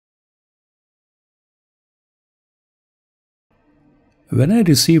When I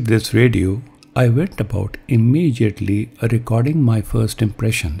received this radio, I went about immediately recording my first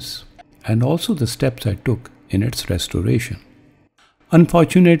impressions and also the steps I took in its restoration.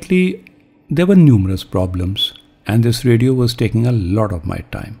 Unfortunately, there were numerous problems and this radio was taking a lot of my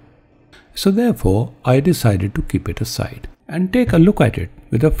time. So therefore, I decided to keep it aside and take a look at it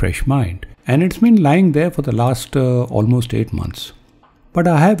with a fresh mind. And it's been lying there for the last almost 8 months. But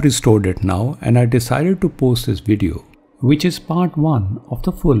I have restored it now and I decided to post this video, which is part 1 of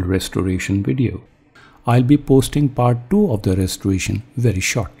the full restoration video. I'll be posting part 2 of the restoration very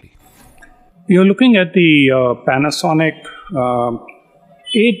shortly. You're looking at the Panasonic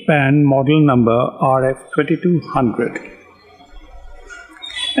 8-band model number RF2200.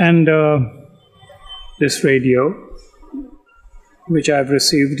 And this radio, which I've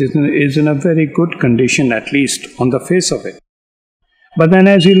received, is in a very good condition, at least on the face of it. But then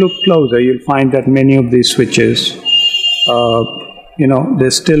as you look closer, you'll find that many of these switches,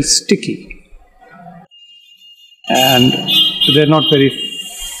 they're still sticky. And they're not very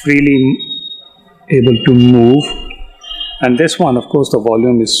freely able to move. And this one, of course, the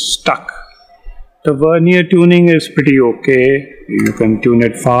volume is stuck. The vernier tuning is pretty okay. You can tune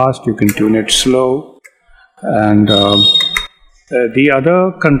it fast, you can tune it slow. And the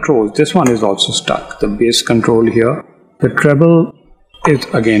other controls, this one is also stuck. The bass control here. The treble is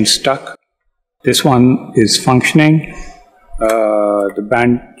again stuck. This one is functioning. The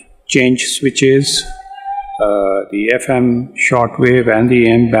band change switches, the FM shortwave and the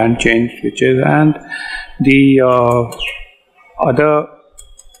AM band change switches, and the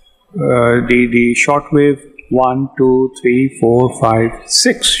the shortwave 1, 2, 3, 4, 5,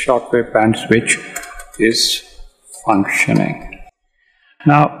 6 shortwave band switch is functioning.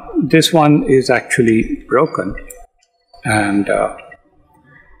 Now this one is actually broken, and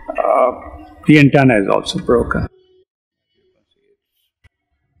the antenna is also broken.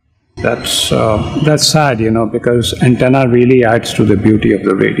 That's sad, because antenna really adds to the beauty of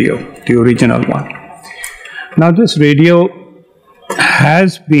the radio, the original one. Now this radio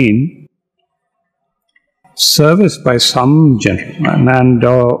has been serviced by some gentleman, and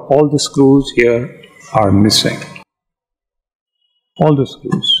all the screws here are missing. All the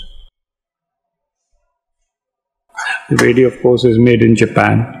screws. The radio, of course, is made in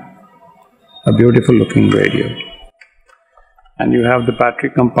Japan. A beautiful looking radio. And you have the battery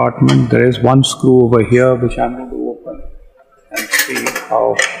compartment. There is one screw over here which I'm going to open and see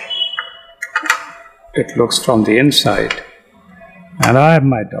how it looks from the inside. And I have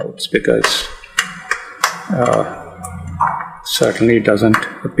my doubts because certainly it doesn't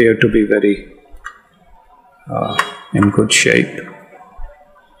appear to be very in good shape.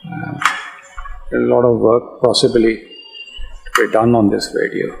 A lot of work possibly to be done on this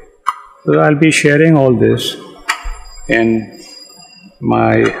radio. So I'll be sharing all this in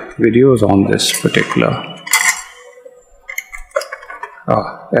my videos on this particular.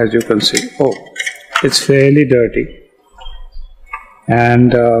 As you can see, it's fairly dirty.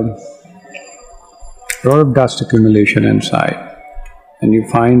 And a lot of dust accumulation inside, and you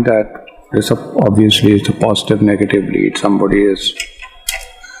find that obviously it's a positive negative lead. Somebody has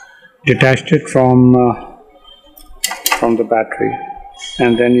detached it from the battery,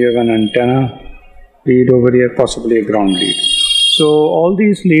 and then you have an antenna lead over here, possibly a ground lead. So all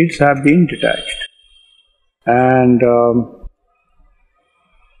these leads have been detached, and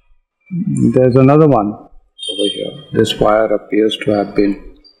there's another one over here. This wire appears to have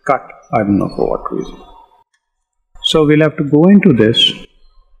been cut. I don't know for what reason. So we'll have to go into this.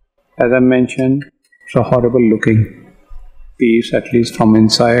 As I mentioned, it's a horrible looking piece, at least from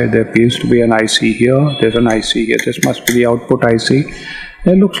inside. There appears to be an IC here. There's an IC here. This must be the output IC.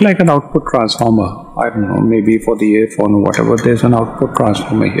 It looks like an output transformer. I don't know, maybe for the earphone or whatever. There's an output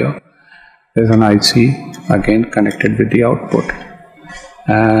transformer here. There's an IC, again connected with the output.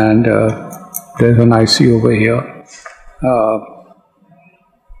 And there's an IC over here,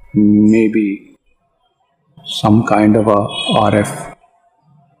 maybe some kind of a RF,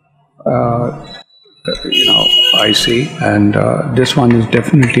 IC, and this one is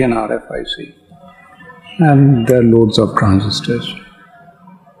definitely an RF IC, and there are loads of transistors.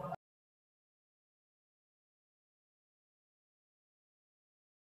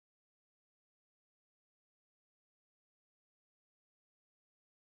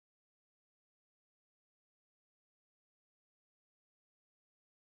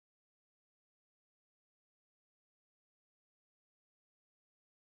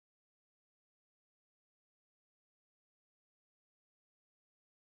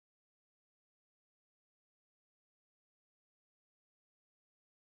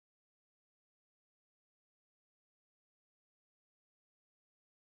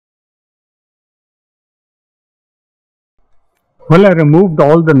 Well, I removed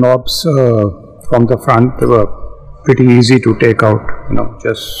all the knobs from the front. They were pretty easy to take out,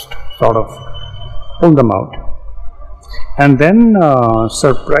 just sort of pull them out. And then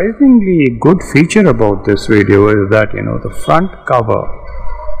surprisingly good feature about this radio is that the front cover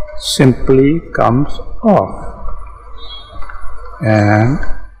simply comes off, and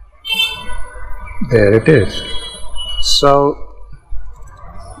there it is. So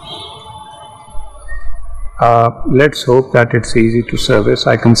let's hope that it's easy to service.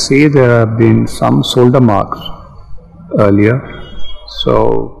 I can see there have been some solder marks earlier,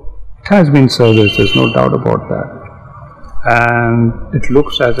 so it has been serviced, there's no doubt about that. And it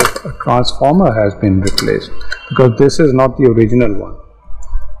looks as if a transformer has been replaced, because this is not the original one,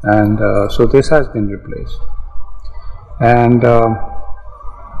 and so this has been replaced. And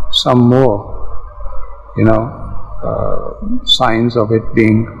some more signs of it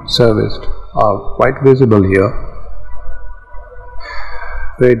being serviced are quite visible here.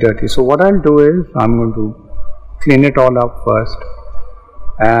 Very dirty. So what I'll do is I'm going to clean it all up first,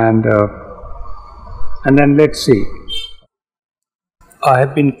 and then let's see. I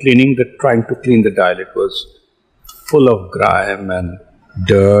have been trying to clean the dial. It was full of grime and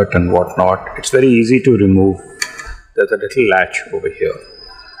dirt and whatnot. It's very easy to remove. There's a little latch over here,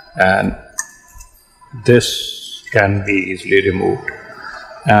 and this can be easily removed.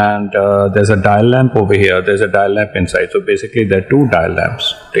 And there's a dial lamp over here. There's a dial lamp inside. So basically there are two dial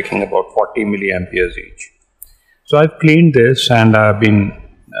lamps taking about 40 milliamperes each. So I've cleaned this, and I've been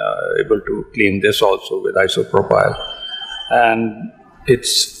able to clean this also with isopropyl, and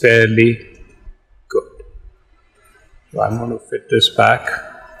it's fairly good. So I'm going to fit this back.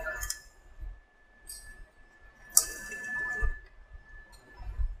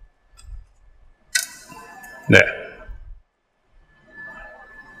 There.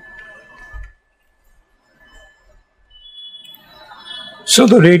 So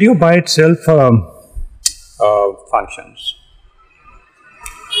the radio by itself functions.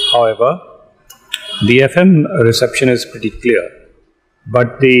 However, the FM reception is pretty clear,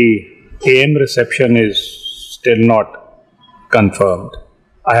 but the AM reception is still not confirmed.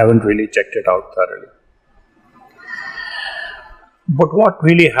 I haven't really checked it out thoroughly. But what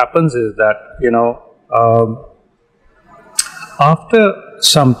really happens is that, after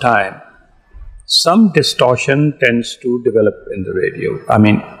some time, some distortion tends to develop in the radio. I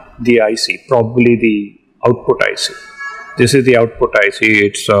mean, the IC, probably the output IC. This is the output IC,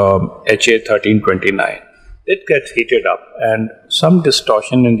 it's HA1329. It gets heated up, and some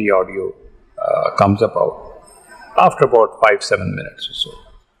distortion in the audio comes about after about 5-7 minutes or so.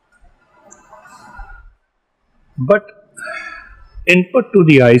 But input to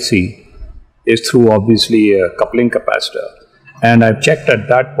the IC is through obviously a coupling capacitor, and I've checked at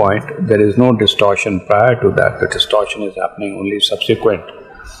that point. There is no distortion prior to that. The distortion is happening only subsequent,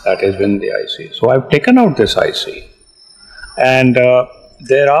 that is when the IC. So I've taken out this IC, and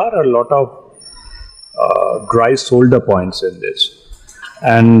there are a lot of dry solder points in this,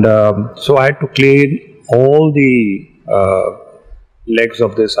 and so I had to clean all the legs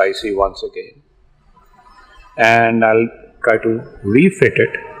of this IC once again, and I'll try to refit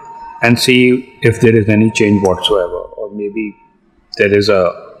it and see if there is any change whatsoever, or maybe there is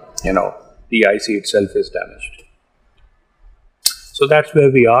the IC itself is damaged. So that's where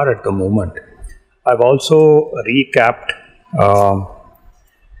we are at the moment. I've also recapped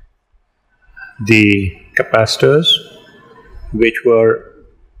the capacitors which were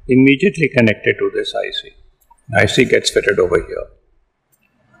immediately connected to this IC. IC gets fitted over here,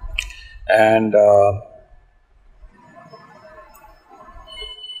 and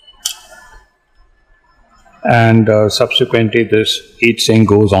subsequently this heatsink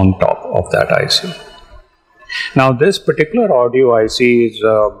goes on top of that IC. Now this particular audio IC is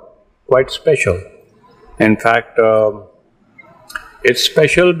quite special. In fact, it's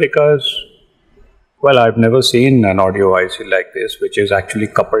special because, well, I've never seen an audio IC like this which is actually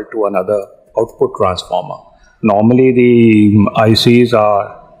coupled to another output transformer. Normally the ICs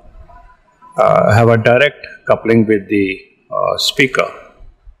have a direct coupling with the speaker,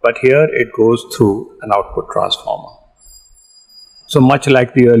 but here it goes through an output transformer. So much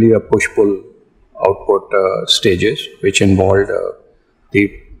like the earlier push-pull output stages, which involved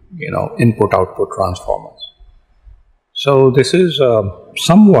the input-output transformers. So this is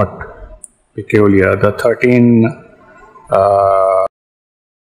somewhat peculiar. The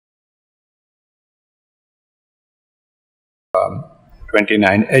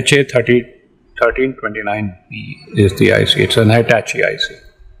 1329 HA1329B is the IC. It's an Hitachi IC.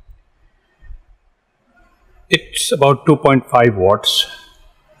 It's about 2.5 watts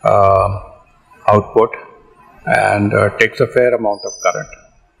output, and takes a fair amount of current.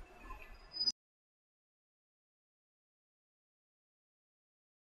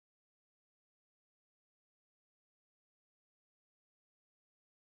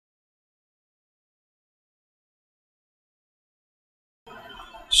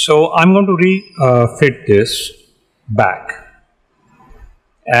 So I'm going to refit this back,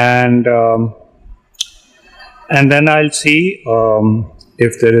 and then I'll see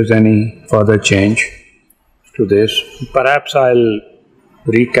if there is any further change to this. Perhaps I'll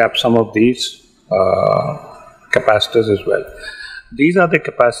recap some of these capacitors as well. These are the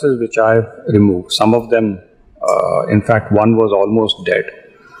capacitors which I've removed. Some of them, in fact, one was almost dead.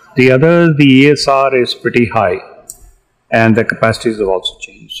 The other, the ESR is pretty high, and the capacities have also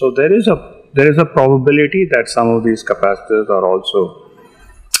changed. So there is a probability that some of these capacitors are also,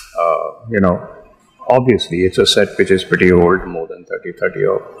 obviously it's a set which is pretty old, more than 30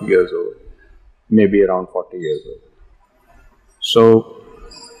 years old, maybe around 40 years old. So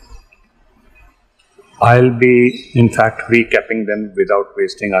I'll be in fact recapping them without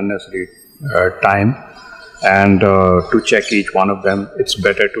wasting unnecessary time, and to check each one of them, it's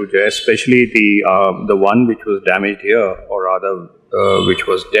better to, especially the one which was damaged here, or rather which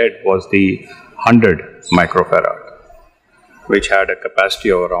was dead, was the 100 microfarad, which had a capacity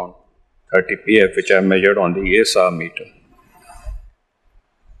of around 30 pf, which I measured on the ESR meter.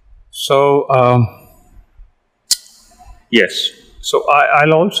 So yes, so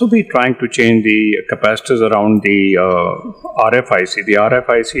I'll also be trying to change the capacitors around the RFIC. The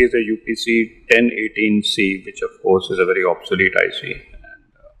RFIC is a UPC 1018C, which of course is a very obsolete IC.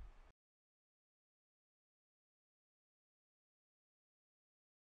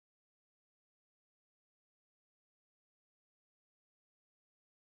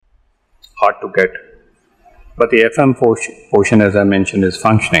 Hard to get, but the FM portion, as I mentioned, is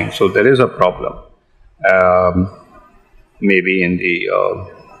functioning. So there is a problem, maybe in the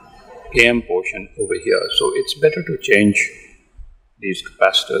AM portion over here. So it's better to change these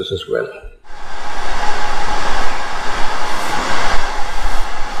capacitors as well.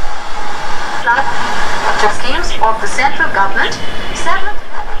 Schemes of the central government, several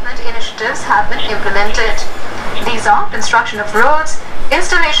development initiatives have been implemented. These are construction of roads,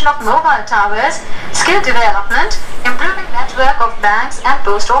 installation of mobile towers, skill development, improving network of banks and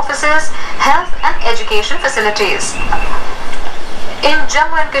post offices, health and education facilities. In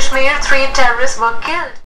Jammu and Kashmir, 3 terrorists were killed.